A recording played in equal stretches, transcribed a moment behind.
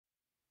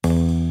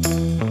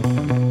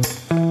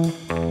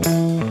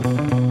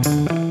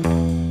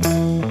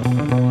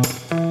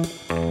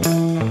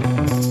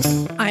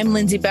I'm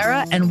Lindsay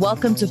Berra, and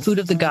welcome to Food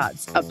of the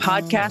Gods, a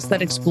podcast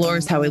that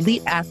explores how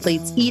elite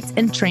athletes eat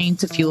and train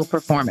to fuel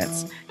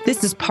performance.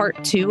 This is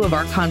part 2 of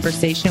our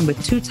conversation with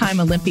 2-time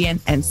Olympian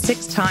and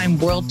 6-time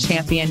world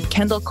champion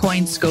Kendall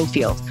Coyne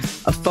Schofield,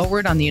 a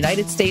forward on the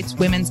United States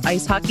women's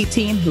ice hockey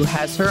team who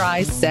has her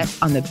eyes set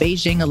on the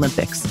Beijing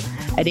Olympics.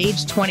 At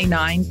age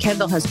 29,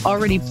 Kendall has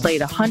already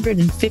played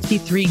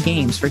 153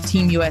 games for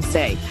Team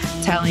USA,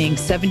 tallying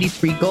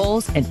 73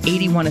 goals and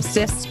 81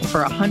 assists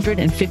for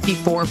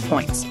 154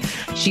 points.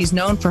 She's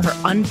known for her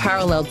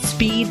unparalleled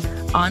speed,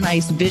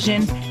 on-ice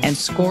vision, and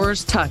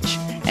scorer's touch.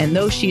 And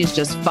though she is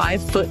just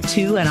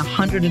 5'2" and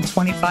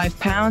 125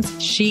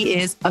 pounds, she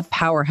is a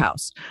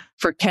powerhouse.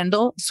 For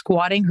Kendall,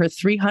 squatting her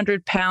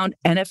 300-pound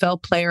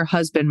NFL player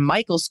husband,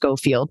 Michael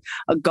Schofield,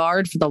 a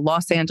guard for the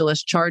Los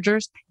Angeles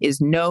Chargers,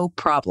 is no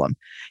problem.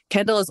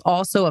 Kendall is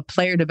also a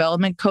player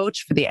development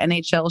coach for the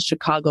NHL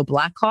Chicago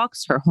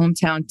Blackhawks, her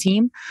hometown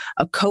team,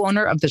 a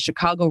co-owner of the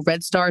Chicago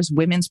Red Stars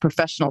women's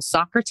professional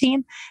soccer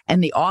team,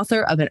 and the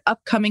author of an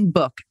upcoming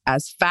book,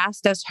 As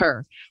Fast as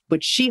Her,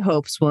 which she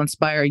hopes will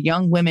inspire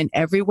young women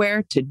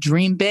everywhere to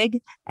dream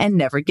big and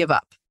never give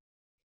up.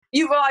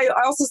 I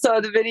also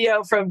saw the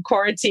video from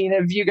quarantine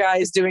of you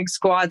guys doing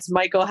squats.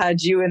 Michael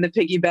had you in the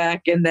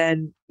piggyback, and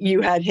then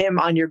you had him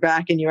on your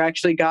back, and you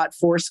actually got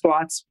 4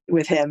 squats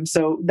with him.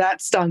 So that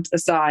stunt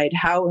aside,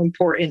 how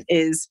important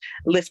is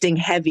lifting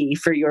heavy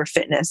for your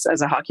fitness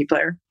as a hockey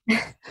player? Well,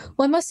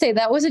 I must say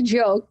that was a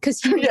joke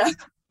because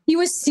he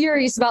was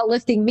serious about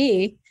lifting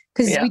me.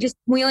 Because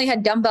we only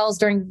had dumbbells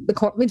during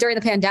the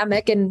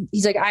pandemic, and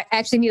he's like, I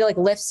actually need to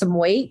lift some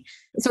weight.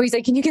 So he's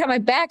like, can you get on my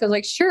back? I was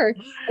like, sure.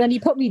 And then he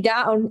put me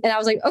down, and I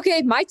was like,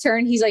 okay, my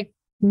turn. He's like,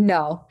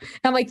 no. And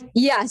I'm like,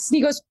 yes. And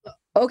he goes,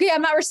 okay,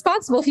 I'm not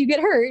responsible if you get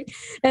hurt.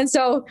 And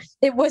so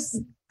it was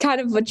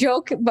kind of a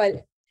joke,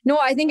 but no,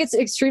 I think it's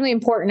extremely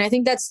important. I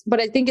think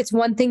it's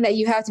one thing that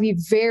you have to be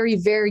very,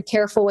 very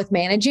careful with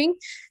managing,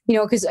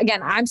 because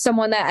again, I'm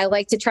someone that I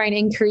like to try and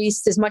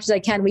increase as much as I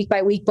can week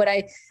by week, but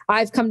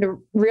I've come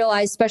to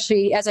realize,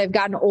 especially as I've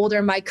gotten older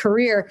in my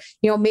career,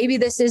 maybe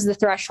this is the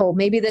threshold.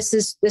 Maybe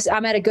this,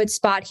 I'm at a good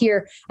spot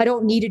here. I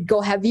don't need to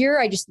go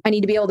heavier. I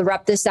need to be able to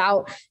rep this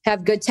out,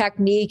 have good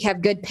technique,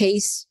 have good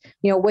pace,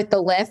 with the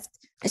lift.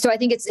 So I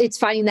think it's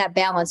finding that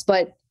balance,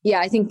 but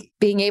yeah, I think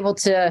being able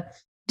to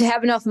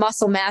have enough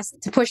muscle mass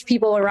to push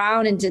people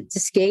around and to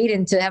skate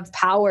and to have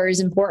power is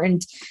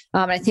important.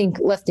 I think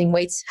lifting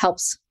weights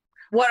helps.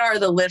 What are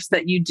the lifts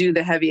that you do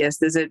the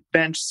heaviest? Is it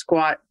bench,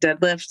 squat,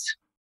 deadlift?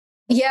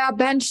 Yeah,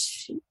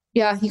 bench.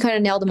 Yeah, you kind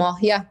of nailed them all.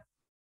 Yeah.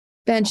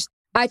 Bench.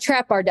 I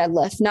trap bar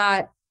deadlift,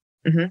 not.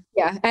 Mm-hmm.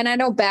 Yeah. And I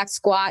know back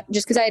squat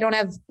just because I don't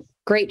have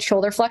great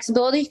shoulder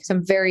flexibility because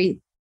I'm very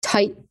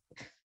tight.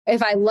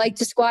 If I like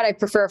to squat, I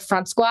prefer a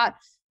front squat.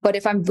 But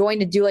if I'm going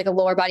to do a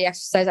lower body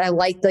exercise, I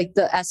like the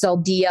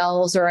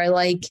SLDLs, or I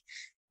like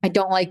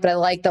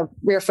the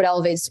rear foot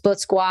elevated split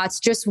squats,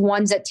 just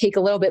ones that take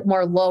a little bit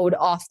more load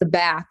off the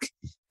back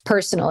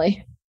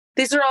personally.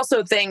 These are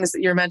also things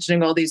that you're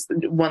mentioning, all these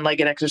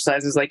one-legged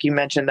exercises, like you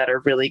mentioned, that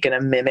are really going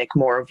to mimic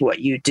more of what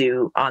you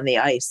do on the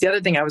ice. The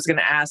other thing I was going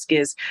to ask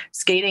is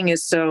skating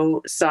is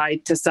so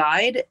side to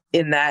side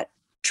in that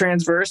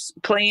transverse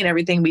plane.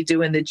 Everything we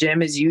do in the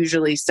gym is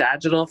usually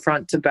sagittal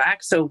front to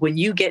back. So when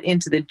you get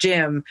into the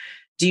gym,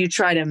 do you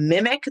try to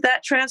mimic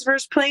that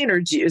transverse plane,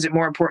 or is it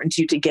more important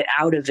to you to get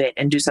out of it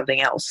and do something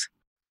else?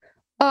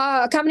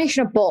 A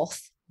combination of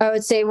both. I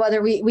would say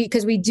whether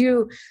because we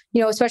do,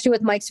 especially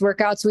with Mike's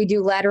workouts, we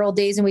do lateral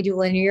days and we do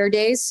linear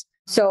days.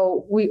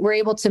 So we're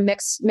able to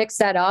mix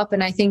that up.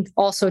 And I think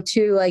also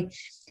too,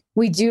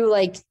 we do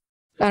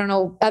I don't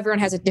know, everyone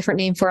has a different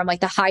name for them,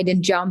 like the hide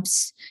and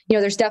jumps.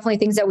 There's definitely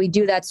things that we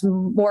do that's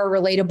more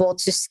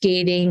relatable to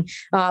skating,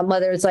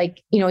 whether it's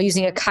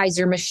using a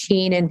Kaiser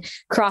machine and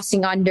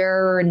crossing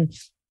under and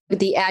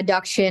the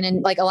adduction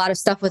and a lot of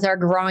stuff with our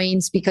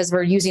groins because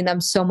we're using them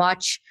so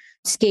much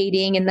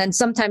skating. And then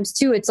sometimes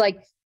too, it's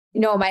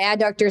my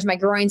adductors, my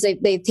groins,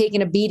 they've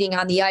taken a beating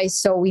on the ice.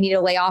 So we need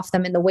to lay off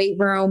them in the weight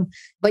room.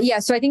 But yeah,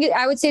 so I think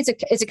I would say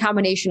it's a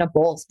combination of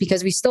both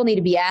because we still need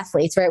to be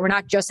athletes, right? We're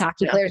not just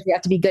hockey players. We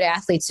have to be good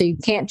athletes. So you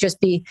can't just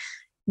be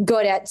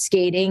good at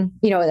skating,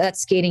 that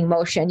skating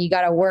motion. You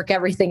got to work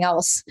everything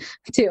else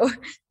too.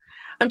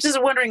 I'm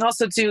just wondering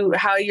also too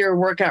how your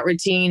workout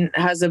routine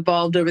has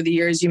evolved over the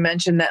years. You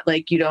mentioned that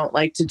you don't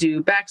like to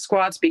do back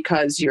squats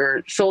because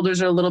your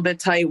shoulders are a little bit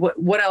tight.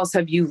 What else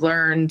have you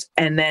learned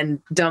and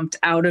then dumped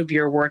out of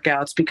your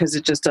workouts because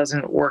it just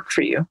doesn't work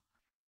for you?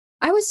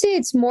 I would say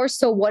it's more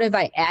so what have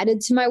I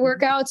added to my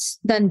workouts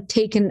than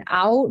taken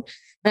out.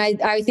 And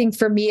I think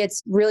for me,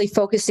 it's really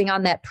focusing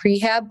on that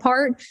prehab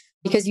part.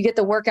 Because you get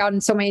the workout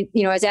and so many,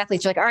 as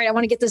athletes, you're like, all right, I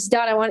want to get this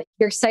done.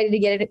 You're excited to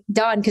get it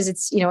done because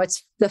it's,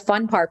 it's the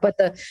fun part. But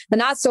the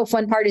not so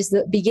fun part is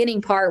the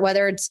beginning part,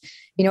 whether it's,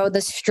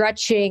 the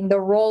stretching, the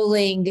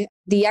rolling,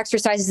 the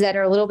exercises that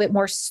are a little bit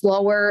more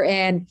slower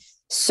and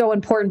so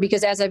important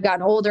because as I've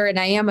gotten older and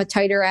I am a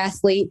tighter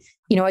athlete,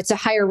 it's a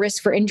higher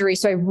risk for injury.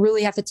 So I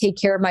really have to take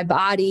care of my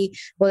body,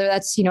 whether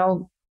that's,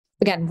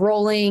 again,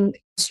 rolling,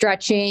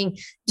 stretching,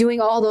 doing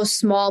all those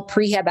small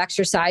prehab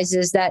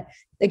exercises that,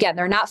 again,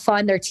 they're not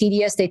fun, they're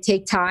tedious, they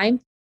take time,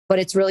 but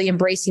it's really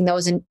embracing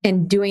those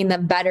and doing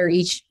them better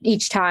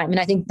each time. And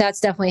I think that's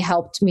definitely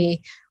helped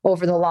me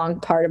over the long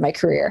part of my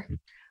career.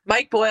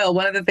 Mike Boyle,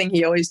 one of the things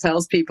he always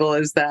tells people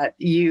is that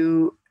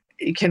you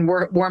can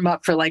warm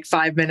up for like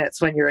 5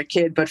 minutes when you're a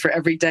kid, but for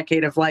every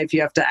decade of life,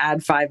 you have to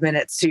add 5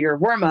 minutes to your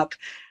warm up.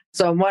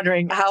 So I'm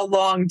wondering, how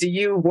long do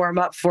you warm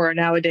up for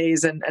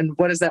nowadays? And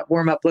what does that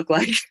warm up look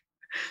like?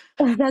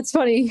 That's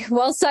funny.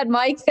 Well said,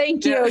 Mike.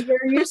 Thank you. Yeah.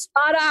 You're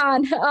spot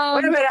on.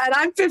 Wait a minute. And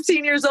I'm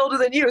 15 years older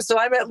than you. So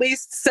I'm at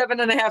least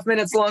 7.5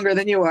 minutes longer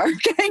than you are.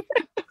 Okay.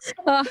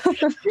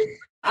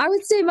 I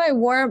would say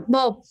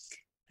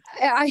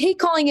I hate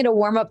calling it a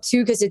warm up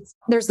too, because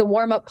there's the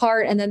warm up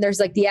part and then there's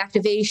like the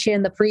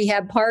activation, the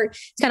prehab part.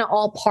 It's kind of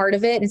all part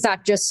of it. It's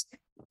not just,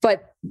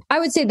 but I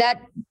would say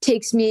that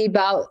takes me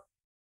about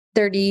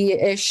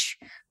 30-ish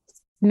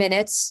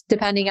minutes,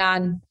 depending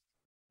on,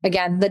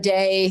 again, the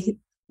day,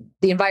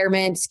 the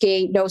environment,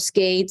 skate, no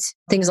skate,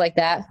 things like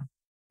that.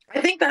 I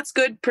think that's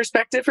good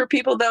perspective for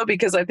people, though,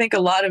 because I think a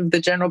lot of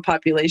the general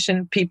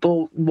population,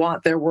 people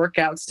want their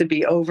workouts to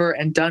be over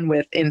and done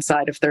with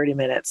inside of 30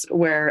 minutes,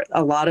 where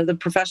a lot of the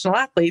professional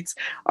athletes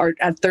are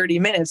at 30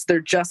 minutes. They're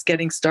just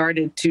getting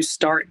started to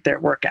start their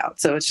workout.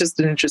 So it's just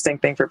an interesting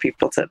thing for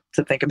people to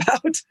think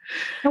about.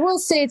 I will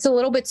say it's a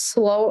little bit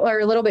slow or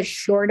a little bit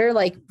shorter.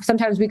 Like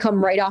sometimes we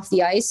come right off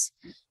the ice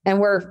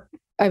and we're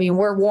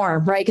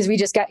warm, right? Because we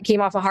just came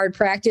off a hard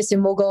practice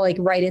and we'll go like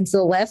right into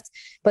the lift.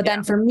 But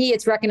then for me,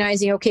 it's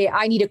recognizing, okay,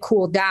 I need to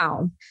cool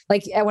down.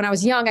 Like when I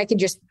was young, I could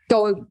just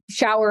go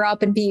shower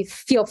up and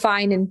feel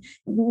fine and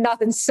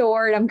nothing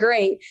sore and I'm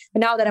great.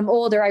 But now that I'm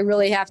older, I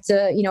really have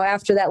to,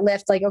 after that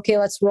lift, like, okay,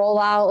 let's roll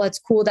out, let's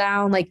cool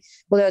down. Like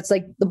whether it's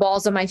like the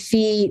balls on my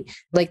feet,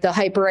 like the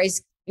Hyperice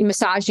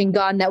massaging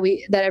gun that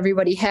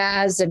everybody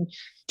has, and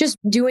just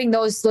doing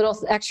those little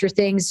extra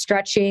things,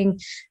 stretching.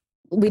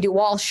 We do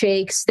wall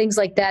shakes, things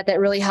like that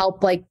really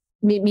help like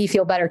me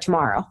feel better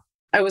tomorrow.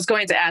 I was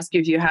going to ask you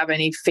if you have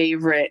any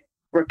favorite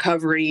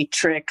recovery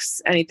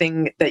tricks,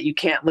 anything that you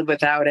can't live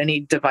without, any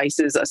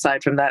devices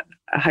aside from that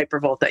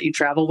Hypervolt that you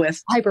travel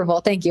with.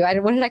 Hypervolt, thank you.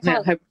 What did I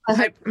call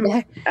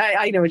it?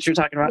 I know what you're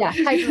talking about. Yeah,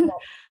 Hypervolt.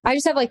 I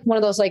just have like one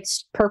of those like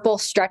purple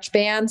stretch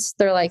bands.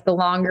 They're like the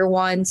longer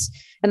ones.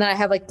 And then I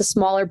have like the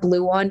smaller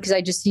blue one because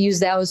I just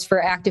use those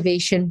for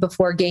activation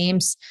before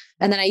games.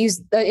 And then I use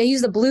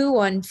the blue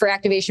one for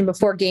activation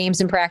before games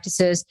and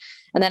practices.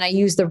 And then I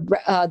use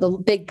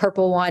the big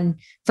purple one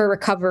for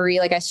recovery.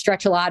 Like I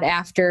stretch a lot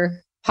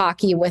after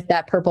hockey with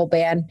that purple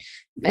band.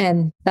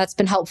 And that's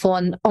been helpful.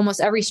 And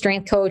almost every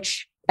strength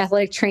coach,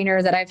 athletic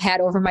trainer that I've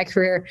had over my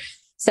career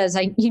says,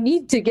 you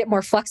need to get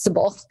more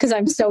flexible because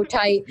I'm so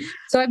tight.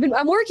 So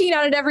I'm working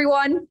on it,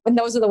 everyone. And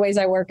those are the ways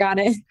I work on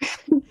it.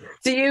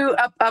 Do you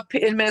up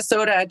in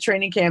Minnesota at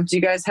training camp, do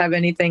you guys have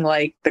anything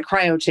like the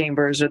cryo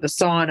chambers or the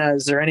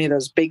saunas or any of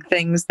those big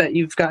things that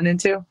you've gotten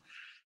into?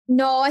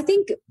 No, I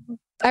think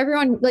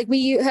everyone, like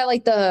we had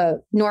like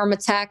the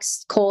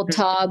Normatex cold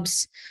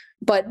tubs,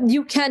 but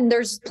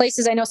there's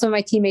places I know some of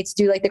my teammates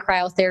do like the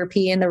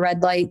cryotherapy and the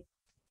red light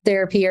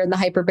therapy or in the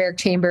hyperbaric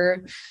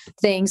chamber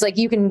things. Like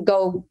you can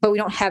go, but we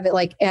don't have it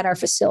like at our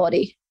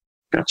facility.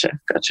 Gotcha.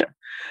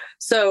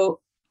 So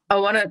I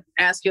want to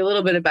ask you a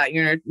little bit about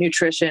your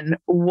nutrition.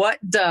 What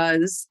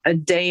does a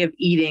day of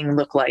eating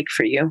look like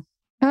for you?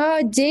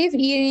 Day of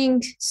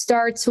eating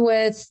starts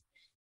with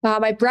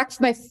my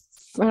breakfast.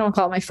 I don't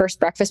call it my first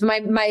breakfast.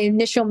 My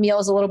initial meal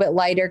is a little bit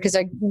lighter because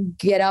I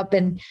get up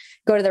and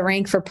go to the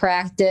rink for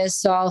practice.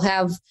 So I'll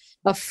have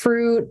a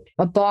fruit,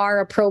 a bar,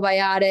 a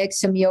probiotic,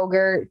 some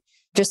yogurt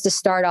just to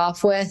start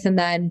off with, and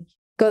then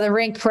go to the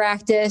rink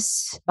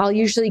practice. I'll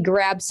usually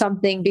grab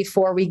something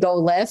before we go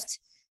lift.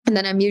 And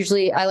then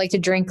I like to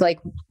drink like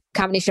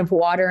combination of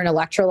water and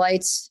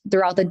electrolytes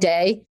throughout the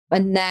day.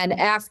 And then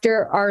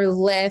after our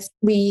lift,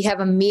 we have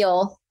a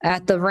meal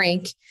at the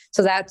rink.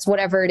 So that's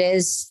whatever it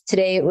is.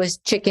 Today it was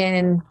chicken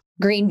and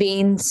green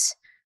beans.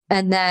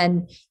 And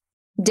then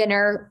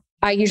dinner,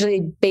 I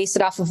usually base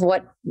it off of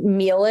what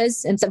meal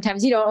is. And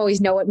sometimes you don't always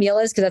know what meal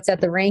is because that's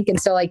at the rink. And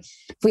so like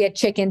if we had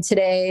chicken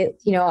today,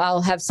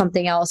 I'll have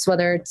something else, but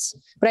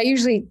I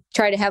usually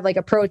try to have like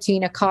a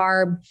protein, a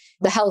carb,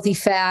 the healthy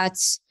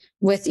fats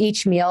with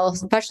each meal,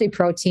 especially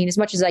protein as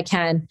much as I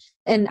can.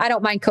 And I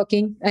don't mind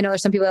cooking. I know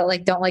there's some people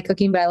that don't like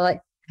cooking, but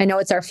I know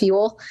it's our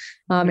fuel.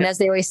 And as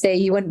they always say,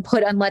 you wouldn't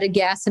put unleaded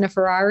gas in a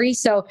Ferrari.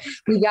 So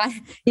we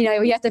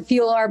have to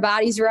fuel our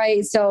bodies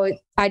right. So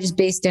I just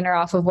base dinner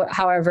off of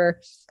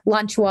however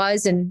lunch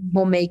was, and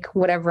we'll make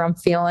whatever I'm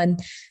feeling.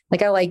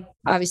 Like I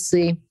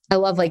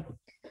love like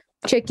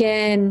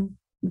chicken,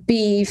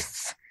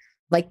 beef,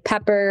 like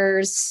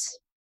peppers.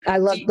 I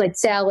love like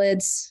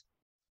salads.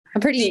 I'm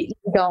pretty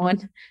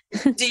going.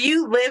 Do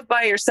you live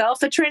by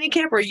yourself at training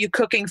camp or are you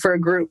cooking for a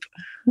group?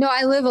 No,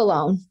 I live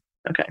alone.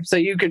 Okay. So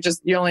you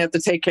only have to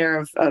take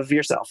care of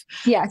yourself.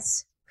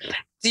 Yes.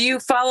 Do you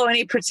follow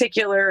any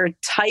particular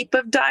type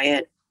of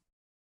diet?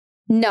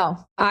 No,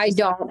 I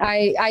don't.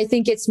 I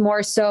think it's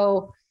more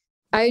so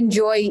I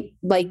enjoy,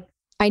 like,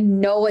 I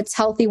know it's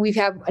healthy. We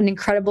have an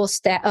incredible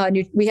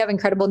we have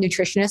incredible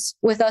nutritionists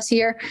with us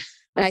here.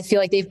 And I feel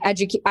like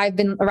I've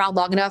been around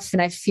long enough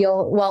and I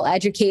feel well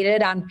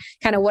educated on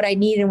kind of what I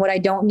need and what I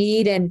don't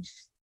need. And,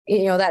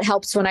 that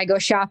helps when I go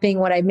shopping,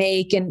 what I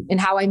make and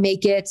how I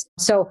make it.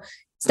 So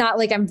it's not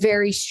like I'm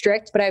very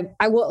strict, but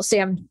I will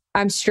say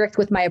I'm strict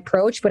with my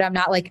approach, but I'm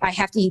not like, I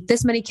have to eat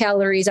this many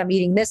calories. I'm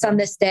eating this on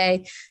this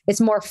day. It's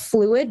more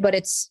fluid, but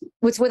it's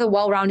with a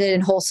well-rounded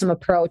and wholesome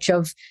approach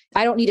of,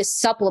 I don't need to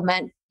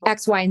supplement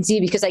X, Y, and Z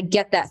because I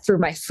get that through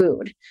my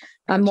food.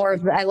 I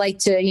like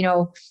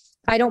to,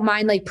 I don't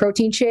mind like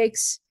protein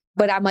shakes,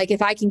 but I'm like,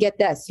 if I can get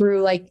that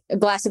through like a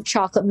glass of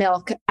chocolate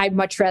milk, I'd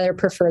much rather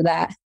prefer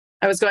that.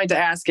 I was going to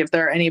ask if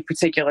there are any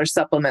particular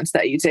supplements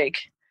that you take.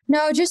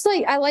 No, just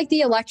like, I like the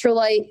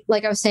electrolyte.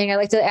 Like I was saying, I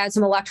like to add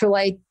some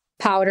electrolyte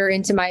powder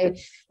into my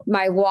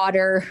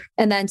water.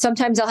 And then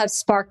sometimes I'll have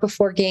Spark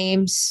before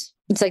games.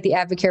 It's like the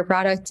Advocare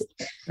product.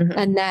 Mm-hmm.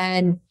 And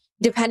then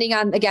depending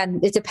on, again,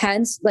 it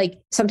depends.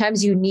 Like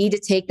sometimes you need to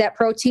take that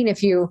protein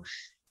if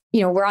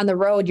we're on the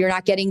road, you're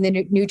not getting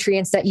the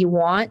nutrients that you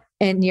want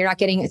and you're not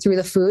getting it through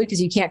the food because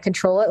you can't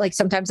control it. Like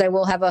sometimes I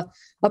will have a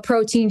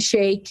protein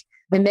shake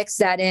and mix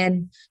that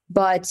in,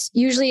 but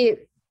usually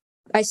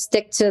I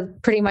stick to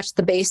pretty much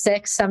the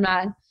basics. I'm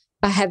not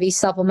a heavy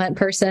supplement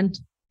person.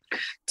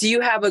 Do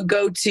you have a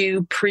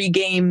go-to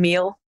pre-game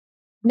meal?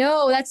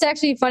 No, that's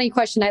actually a funny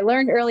question. I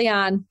learned early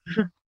on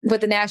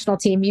with the national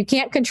team, you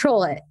can't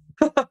control it.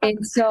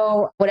 And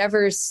so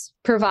whatever's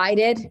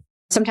provided,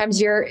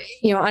 sometimes you're,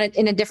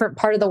 in a different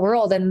part of the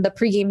world and the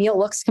pregame meal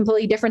looks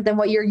completely different than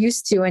what you're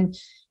used to. And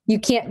you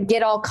can't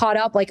get all caught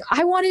up. Like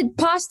I wanted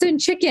pasta and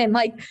chicken,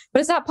 but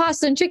it's not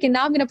pasta and chicken.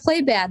 Now I'm going to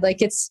play bad.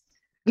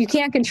 You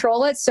can't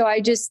control it. So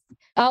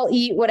I'll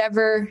eat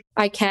whatever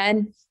I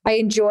can. I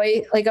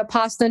enjoy like a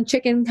pasta and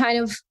chicken kind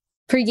of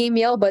pregame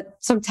meal, but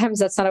sometimes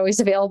that's not always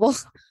available.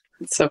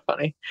 It's so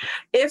funny.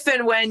 If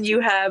and when you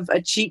have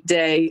a cheat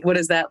day, what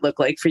does that look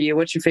like for you?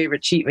 What's your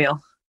favorite cheat meal?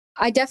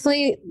 I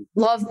definitely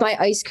love my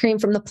ice cream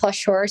from the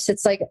Plush Horse.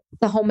 It's like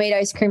the homemade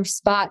ice cream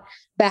spot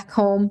back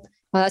home.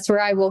 That's where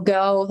I will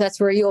go. That's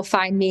where you'll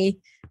find me.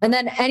 And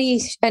then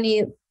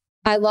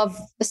I love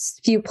a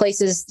few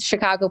places,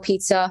 Chicago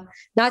pizza,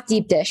 not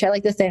deep dish. I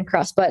like the thin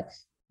crust, but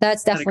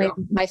that's definitely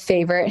my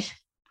favorite.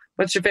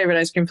 What's your favorite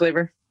ice cream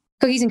flavor?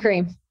 Cookies and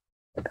cream.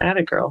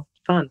 Atta girl.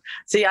 Fun.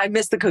 See, I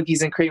miss the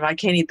cookies and cream. I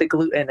can't eat the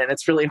gluten and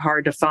it's really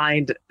hard to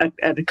find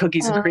a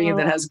cookies and cream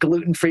that has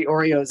gluten-free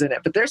Oreos in it.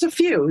 But there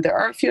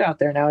are a few out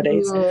there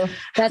nowadays. Ooh,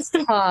 that's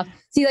tough.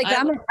 See,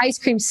 I'm an ice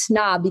cream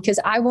snob because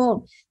I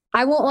won't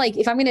like,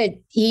 if I'm going to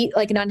eat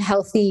like an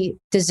unhealthy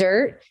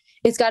dessert,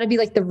 it's got to be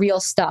like the real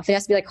stuff. It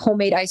has to be like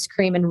homemade ice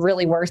cream and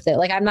really worth it.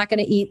 Like I'm not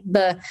going to eat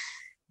the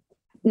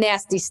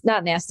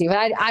not nasty,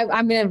 but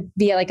I'm going to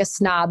be like a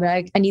snob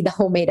and I need the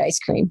homemade ice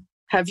cream.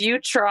 Have you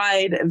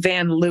tried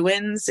Van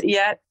Leeuwen's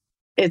yet?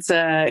 It's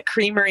a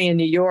creamery in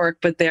New York,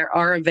 but they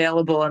are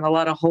available in a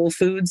lot of Whole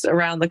Foods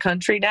around the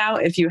country now.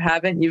 If you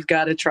haven't, you've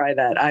got to try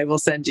that. I will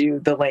send you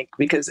the link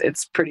because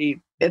it's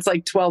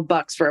like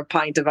 $12 for a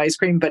pint of ice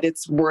cream, but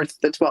it's worth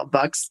the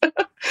 $12.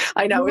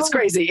 I know it's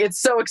crazy.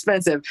 It's so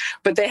expensive,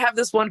 but they have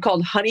this one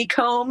called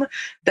Honeycomb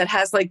that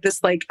has like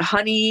this like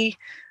honey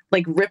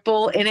like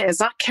ripple in it.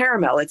 It's not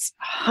caramel, it's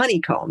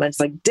honeycomb. And it's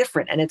like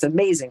different and it's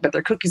amazing, but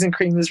their cookies and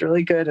cream is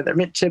really good. And their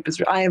mint chip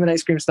I am an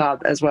ice cream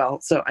snob as well.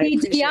 So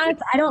to be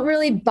honest, I don't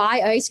really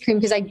buy ice cream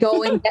because I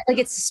go and get, like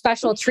it's a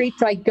special treat.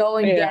 So I go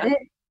and get it.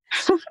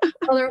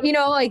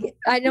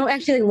 I don't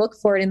actually look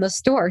for it in the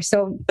store.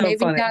 So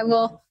maybe I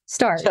will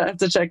start. I have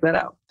to check that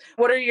out.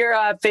 What are your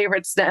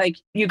favorite snacks? Like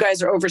you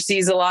guys are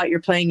overseas a lot.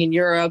 You're playing in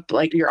Europe.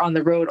 Like you're on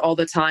the road all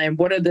the time.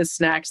 What are the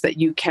snacks that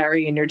you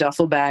carry in your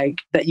duffel bag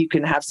that you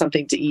can have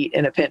something to eat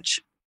in a pinch?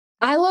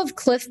 I love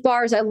Cliff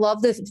Bars. I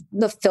love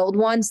the filled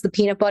ones, the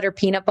peanut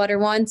butter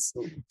ones.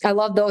 I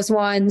love those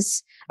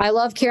ones. I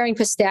love carrying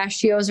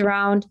pistachios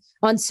around,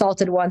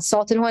 unsalted ones.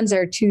 Salted ones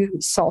are too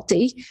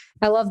salty.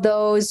 I love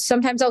those.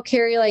 Sometimes I'll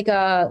carry like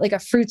a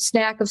fruit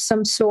snack of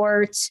some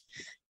sort.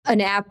 An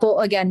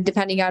apple, again,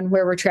 depending on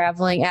where we're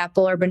traveling,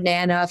 apple or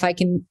banana. If I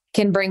can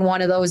bring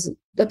one of those,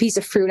 a piece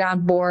of fruit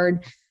on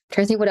board. I'm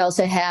trying to think what else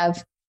I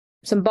have.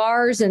 Some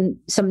bars and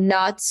some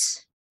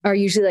nuts are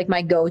usually like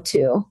my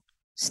go-to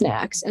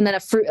snacks. And then a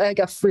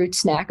fruit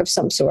snack of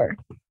some sort.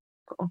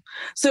 Cool.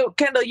 So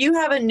Kendall, you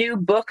have a new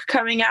book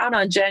coming out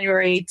on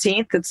January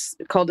 18th. It's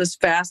called As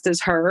Fast as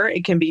Her.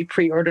 It can be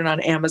pre-ordered on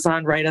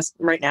Amazon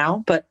right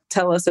now, but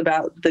tell us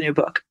about the new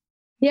book.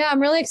 Yeah,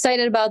 I'm really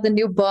excited about the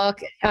new book.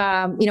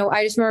 I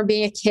just remember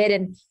being a kid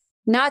and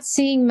not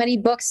seeing many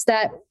books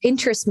that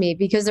interest me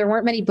because there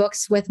weren't many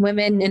books with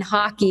women in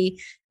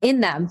hockey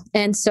in them.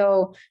 And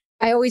so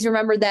I always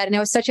remembered that. And I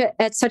was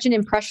at such an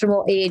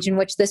impressionable age in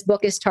which this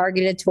book is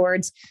targeted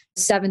towards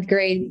 7th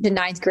grade to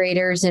 9th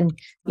graders and,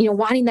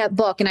 wanting that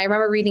book. And I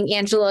remember reading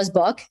Angela's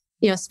book,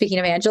 speaking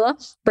of Angela,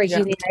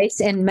 Breaking the Ice,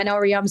 and Menno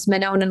Riem's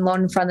Manon and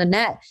Alone in Front of the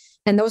Net.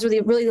 And those were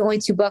really the only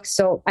two books.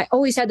 So I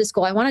always had this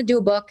goal. I want to do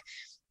a book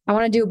I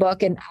want to do a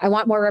book and I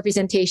want more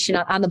representation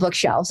on the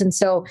bookshelves. And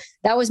so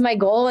that was my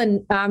goal.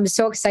 And I'm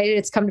so excited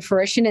it's come to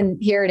fruition and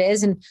here it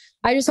is. And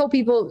I just hope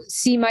people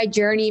see my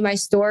journey, my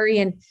story,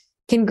 and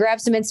can grab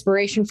some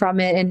inspiration from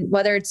it. And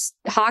whether it's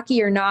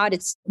hockey or not,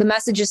 it's the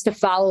message is to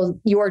follow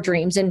your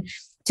dreams and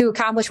to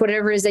accomplish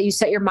whatever it is that you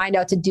set your mind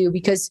out to do,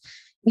 because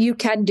you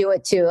can do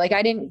it too. Like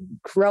I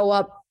didn't grow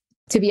up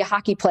to be a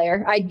hockey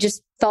player. I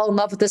just fell in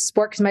love with this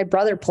sport because my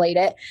brother played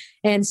it.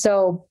 And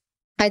so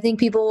I think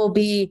people will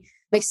be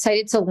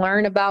excited to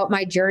learn about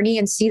my journey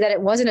and see that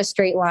it wasn't a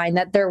straight line,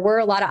 that there were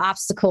a lot of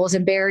obstacles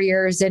and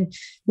barriers and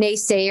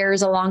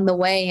naysayers along the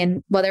way.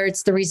 And whether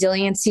it's the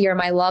resiliency or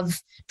my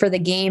love for the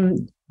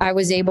game, I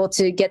was able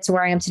to get to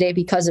where I am today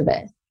because of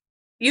it.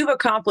 You've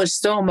accomplished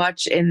so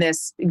much in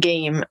this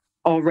game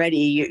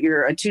already.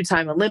 You're a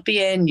 2-time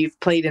Olympian. You've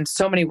played in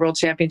so many world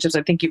championships.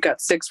 I think you've got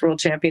 6 world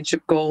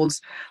championship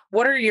golds.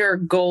 What are your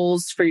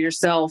goals for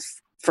yourself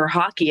for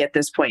hockey at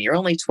this point? You're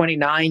only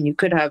 29. You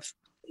could have,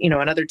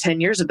 another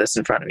 10 years of this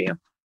in front of you.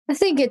 I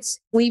think it's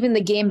leaving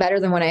the game better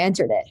than when I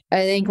entered it.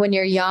 I think when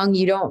you're young,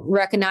 you don't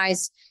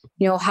recognize,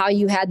 how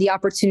you had the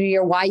opportunity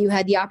or why you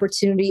had the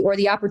opportunity or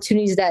the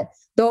opportunities that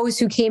those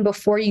who came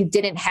before you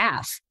didn't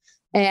have.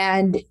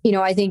 And,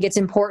 I think it's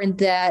important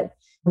that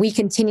we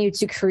continue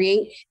to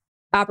create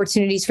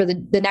opportunities for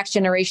the next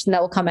generation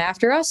that will come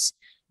after us.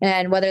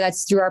 And whether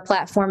that's through our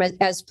platform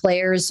as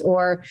players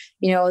or,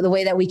 the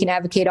way that we can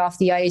advocate off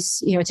the ice,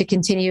 to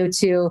continue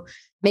to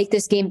make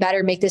this game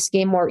better, make this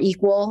game more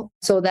equal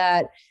so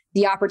that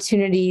the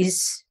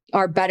opportunities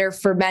are better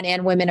for men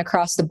and women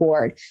across the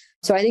board.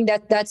 So I think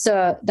that's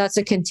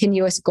a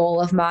continuous goal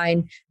of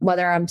mine,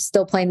 whether I'm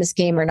still playing this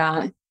game or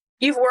not.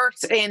 You've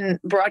worked in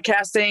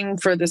broadcasting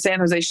for the San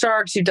Jose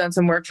Sharks. You've done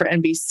some work for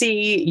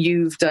NBC.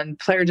 You've done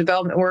player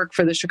development work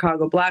for the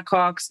Chicago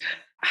Blackhawks.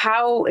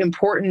 How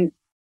important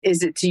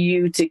is it to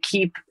you to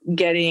keep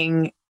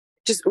getting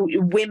just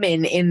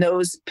women in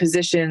those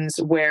positions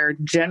where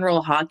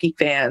general hockey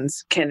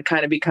fans can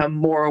kind of become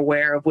more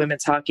aware of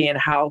women's hockey and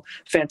how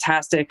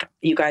fantastic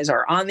you guys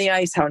are on the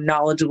ice, how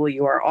knowledgeable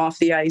you are off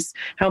the ice?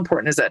 How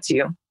important is that to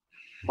you?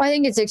 Well, I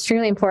think it's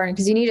extremely important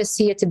because you need to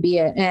see it to be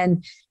it.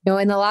 And,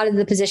 in a lot of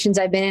the positions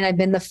I've been in, I've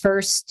been the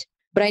first,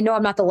 but I know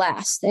I'm not the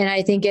last. And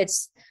I think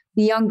it's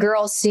the young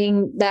girls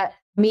seeing that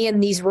me in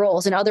these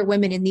roles and other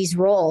women in these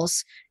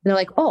roles. And they're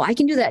like, oh, I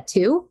can do that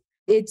too.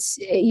 It's,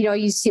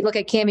 look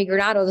at Cami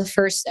Granato, the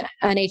first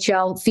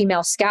NHL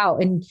female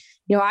scout. And,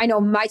 I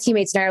know my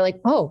teammates and I are like,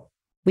 oh,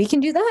 we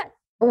can do that.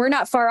 We're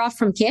not far off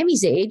from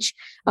Cami's age.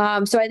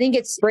 So I think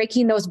it's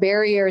breaking those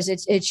barriers.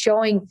 It's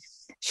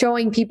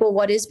showing people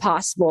what is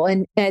possible.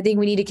 And I think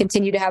we need to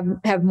continue to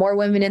have more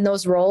women in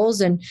those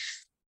roles. And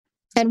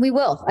we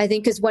will, I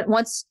think, because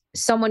once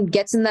someone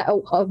gets in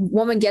a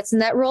woman gets in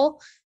that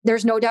role,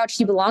 there's no doubt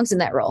she belongs in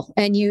that role.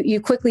 And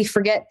you quickly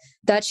forget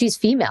that she's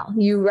female.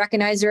 You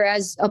recognize her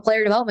as a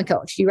player development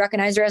coach. You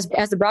recognize her as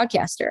the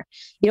broadcaster.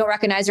 You don't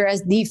recognize her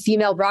as the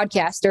female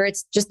broadcaster.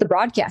 It's just the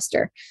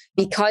broadcaster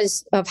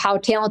because of how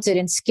talented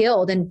and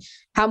skilled and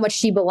how much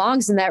she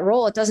belongs in that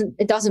role. It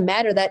doesn't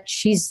matter that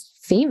she's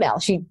female.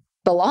 She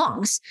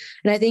belongs.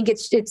 And I think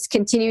it's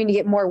continuing to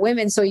get more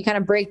women. So you kind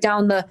of break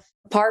down the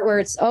part where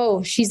it's,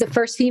 oh, she's the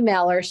first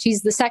female or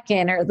she's the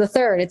second or the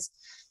third. It's,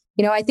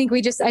 I think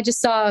I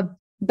just saw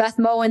Beth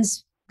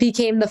Mowins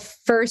became the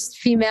first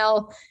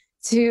female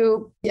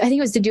to do an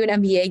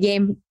NBA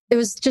game. It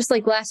was just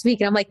like last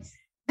week. And I'm like,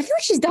 I feel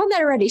like she's done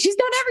that already. She's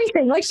done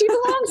everything. Like she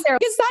belongs there.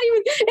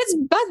 It's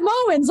Beth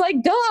Mowins.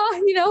 Like, duh,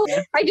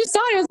 I just saw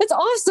it. That's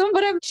awesome.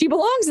 But she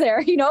belongs there,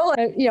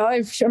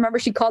 I remember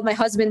she called my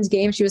husband's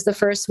game. She was the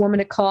first woman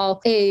to call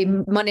a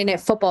Monday Night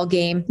Football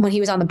game when he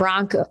was on the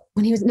Broncos.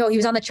 He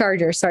was on the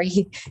Chargers. Sorry.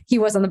 He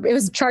was it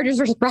was Chargers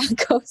versus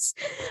Broncos.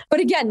 But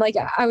again, like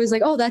I was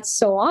like, oh, that's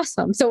so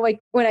awesome. So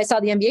like when I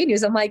saw the NBA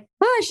news, I'm like,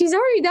 she's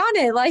already done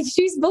it. Like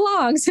she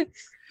belongs.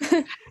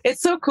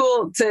 It's so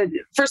cool to,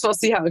 first of all,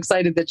 see how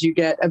excited that you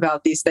get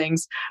about these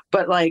things.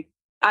 But like,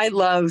 I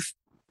love,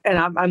 and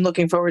I'm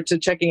looking forward to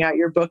checking out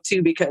your book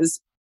too,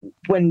 because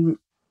when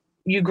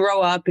you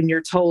grow up and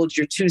you're told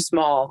you're too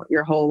small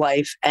your whole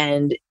life,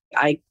 and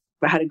I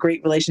had a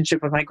great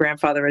relationship with my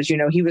grandfather. As you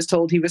know, he was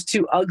told he was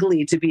too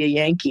ugly to be a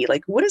Yankee.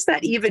 Like, what does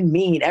that even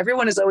mean?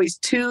 Everyone is always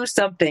too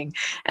something.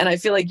 And I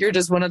feel like you're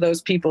just one of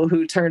those people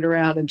who turned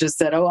around and just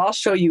said, oh, I'll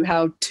show you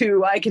how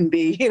too I can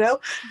be,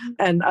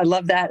 And I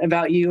love that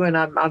about you. And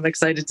I'm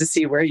excited to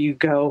see where you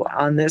go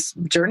on this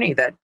journey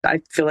that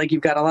I feel like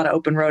you've got a lot of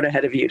open road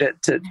ahead of you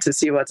to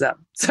see what's up.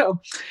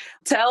 So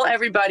tell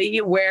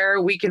everybody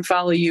where we can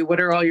follow you. What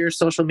are all your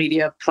social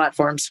media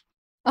platforms?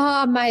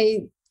 My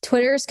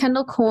Twitter is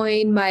Kendall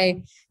Coyne.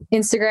 My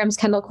Instagram's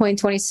Kendall Coyne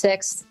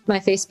 26. My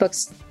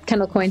Facebook's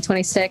Kendall Coyne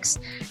 26.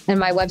 And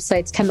my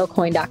website's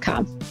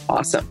kendallcoyne.com.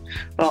 Awesome.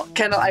 Well,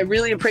 Kendall, I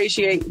really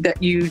appreciate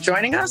that you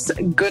joining us.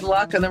 Good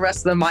luck on the rest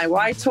of the My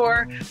Why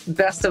Tour.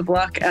 Best of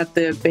luck at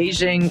the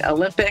Beijing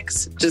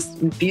Olympics.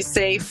 Just be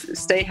safe,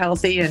 stay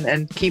healthy,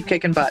 and keep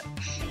kicking butt.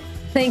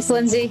 Thanks,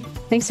 Lindsay.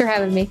 Thanks for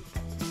having me.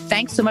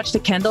 Thanks so much to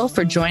Kendall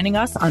for joining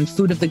us on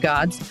Food of the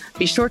Gods.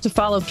 Be sure to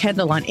follow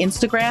Kendall on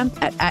Instagram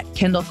at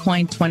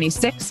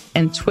KendallCoin26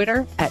 and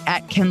Twitter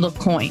at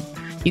KendallCoin.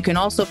 You can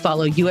also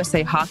follow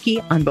USA Hockey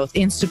on both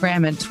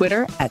Instagram and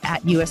Twitter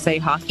at USA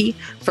Hockey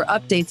for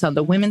updates on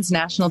the women's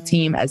national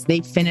team as they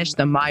finish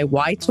the My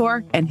Y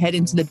Tour and head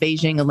into the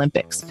Beijing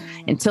Olympics.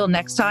 Until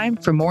next time,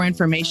 for more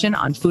information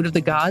on Food of the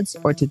Gods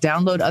or to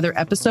download other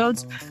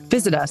episodes,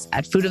 visit us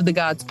at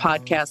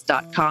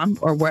foodofthegodspodcast.com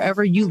or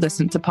wherever you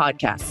listen to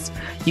podcasts.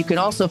 You can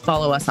also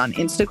follow us on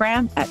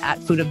Instagram at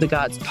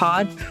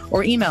foodofthegodspod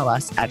or email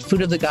us at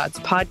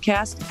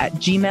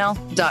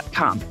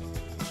foodofthegodspodcast@gmail.com.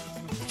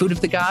 Food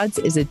of the Gods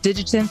is a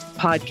Digitant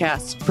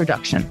podcast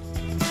production.